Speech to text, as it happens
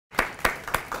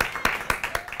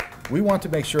We want to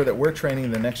make sure that we're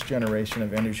training the next generation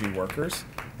of energy workers,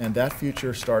 and that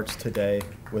future starts today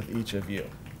with each of you.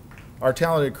 Our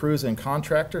talented crews and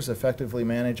contractors effectively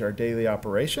manage our daily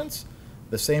operations.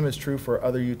 The same is true for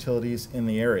other utilities in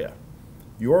the area.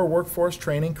 Your workforce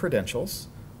training credentials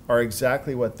are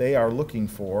exactly what they are looking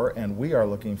for and we are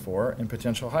looking for in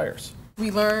potential hires.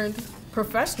 We learned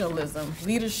professionalism,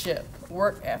 leadership,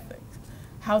 work ethic,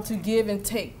 how to give and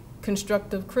take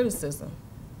constructive criticism,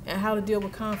 and how to deal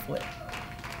with conflict.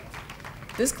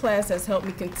 This class has helped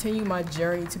me continue my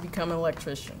journey to become an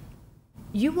electrician.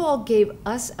 You all gave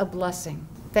us a blessing.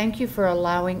 Thank you for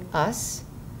allowing us,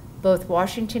 both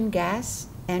Washington Gas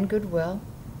and Goodwill,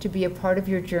 to be a part of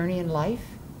your journey in life.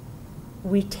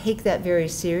 We take that very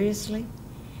seriously,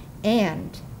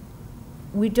 and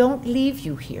we don't leave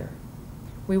you here.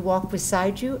 We walk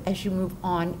beside you as you move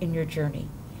on in your journey.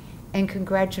 And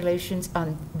congratulations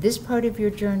on this part of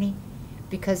your journey,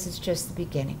 because it's just the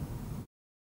beginning.